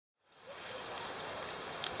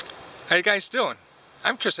How you guys doing?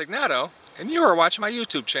 I'm Egnoto, and you are watching my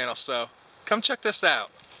YouTube channel, so come check this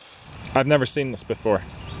out. I've never seen this before.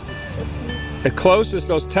 It closes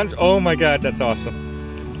those tendrils. Oh my god, that's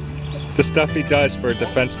awesome. The stuff he does for a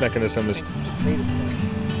defense mechanism is...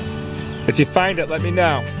 If you find it, let me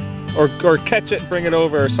know. Or catch it and bring it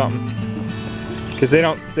over or something. Because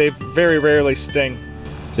they very rarely sting.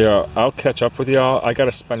 Yeah, I'll catch up with y'all. I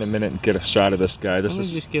gotta spend a minute and get a shot of this guy. Let me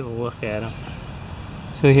just give a look at him.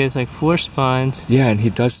 So he has like 4 spines. Yeah, and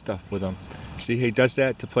he does stuff with them. See, he does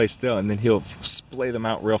that to play still, and then he'll splay them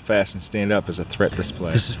out real fast and stand up as a threat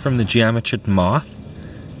display. This is from the Geometrid moth.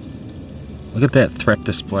 Look at that threat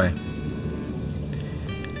display.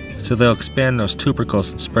 So they'll expand those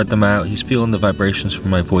tubercles and spread them out. He's feeling the vibrations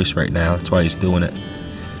from my voice right now. That's why he's doing it.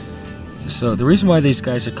 So the reason why these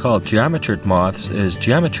guys are called Geometrid moths is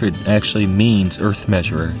Geometrid actually means earth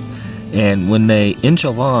measurer. And when they inch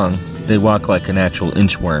along, they walk like an actual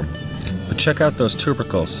inchworm. But check out those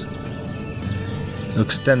tubercles. You'll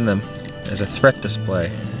extend them as a threat display.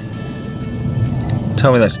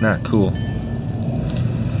 Tell me that's not cool.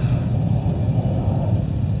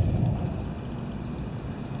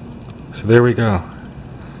 So there we go.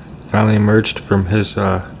 Finally emerged from his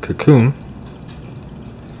cocoon,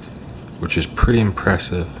 which is pretty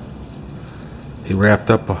impressive. He wrapped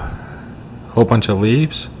up a whole bunch of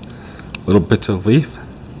leaves, little bits of leaf,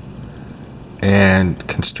 and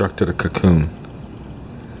constructed a cocoon.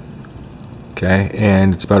 Okay,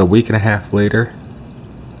 and it's about a week and a half later,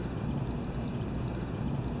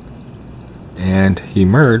 and he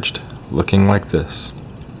emerged looking like this.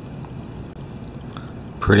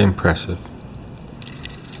 Pretty impressive.